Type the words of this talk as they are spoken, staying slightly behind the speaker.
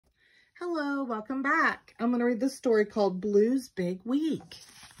Hello, welcome back. I'm going to read this story called Blue's Big Week.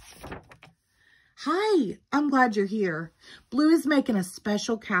 Hi, I'm glad you're here. Blue is making a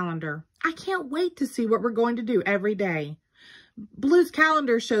special calendar. I can't wait to see what we're going to do every day. Blue's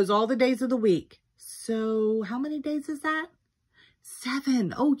calendar shows all the days of the week. So how many days is that?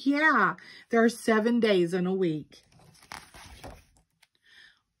 7. Oh yeah, there are 7 days in a week.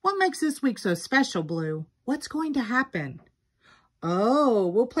 What makes this week so special, Blue? What's going to happen? Oh,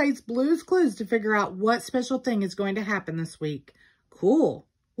 we'll play Blue's Clues to figure out what special thing is going to happen this week. Cool.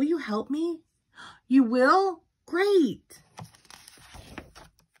 Will you help me? You will? Great.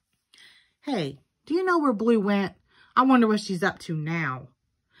 Hey, do you know where Blue went? I wonder what she's up to now.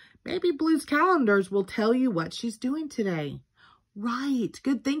 Maybe Blue's calendars will tell you what she's doing today. Right.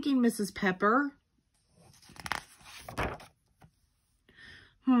 Good thinking, Mrs. Pepper.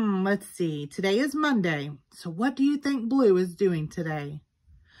 Let's see. Today is Monday. So what do you think Blue is doing today?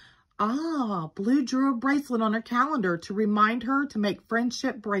 Blue drew a bracelet on her calendar to remind her to make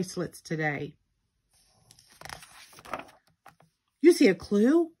friendship bracelets today. You see a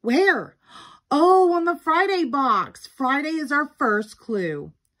clue? Where? Oh, on the Friday box. Friday is our first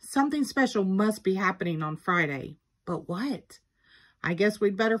clue. Something special must be happening on Friday. But what? I guess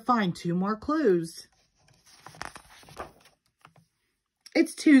we'd better find 2 more clues.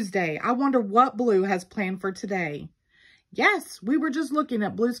 It's Tuesday. I wonder what Blue has planned for today. Yes, we were just looking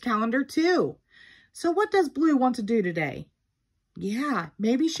at Blue's calendar too. So what does Blue want to do today? Yeah,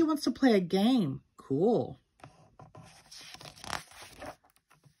 maybe she wants to play a game. Cool.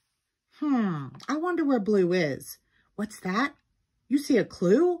 I wonder where Blue is. What's that? You see a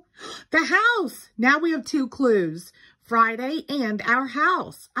clue? The house! Now we have 2 clues. Friday and our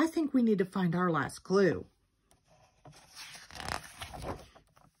house. I think we need to find our last clue.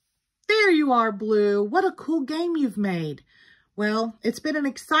 There you are, Blue. What a cool game you've made. Well, it's been an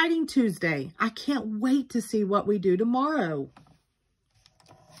exciting Tuesday. I can't wait to see what we do tomorrow.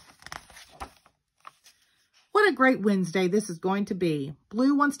 What a great Wednesday this is going to be.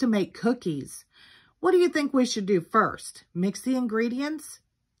 Blue wants to make cookies. What do you think we should do first? Mix the ingredients?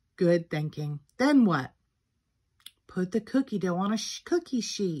 Good thinking. Then what? Put the cookie dough on a cookie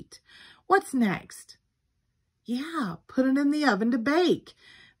sheet. What's next? Yeah, put it in the oven to bake.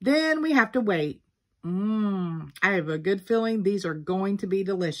 Then we have to wait. I have a good feeling these are going to be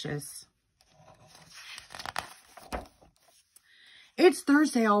delicious. It's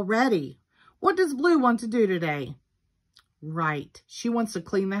Thursday already. What does Blue want to do today? Right, she wants to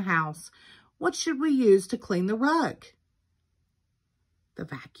clean the house. What should we use to clean the rug? The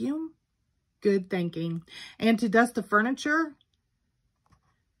vacuum? Good thinking. And to dust the furniture?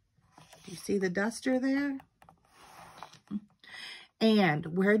 Do you see the duster there?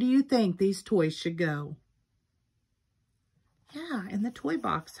 And where do you think these toys should go? Yeah, in the toy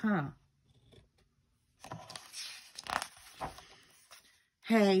box, huh?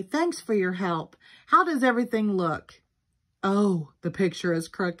 Hey, thanks for your help. How does everything look? Oh, the picture is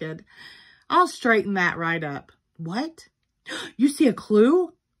crooked. I'll straighten that right up. What? You see a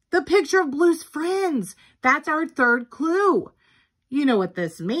clue? The picture of Blue's friends. That's our 3rd clue. You know what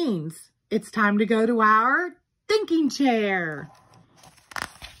this means. It's time to go to our thinking chair.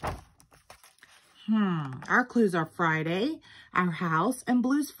 Our clues are Friday, our house, and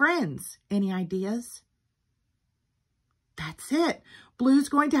Blue's friends. Any ideas? That's it. Blue's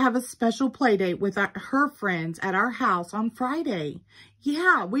going to have a special play date with her friends at our house on Friday.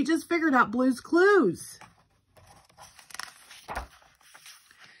 Yeah, we just figured out Blue's clues.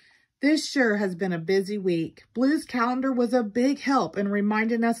 This sure has been a busy week. Blue's calendar was a big help in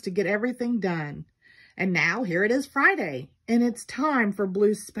reminding us to get everything done. And now here it is Friday, and it's time for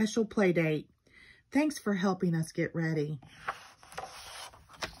Blue's special play date. Thanks for helping us get ready.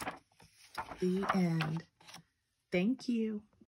 The end. Thank you.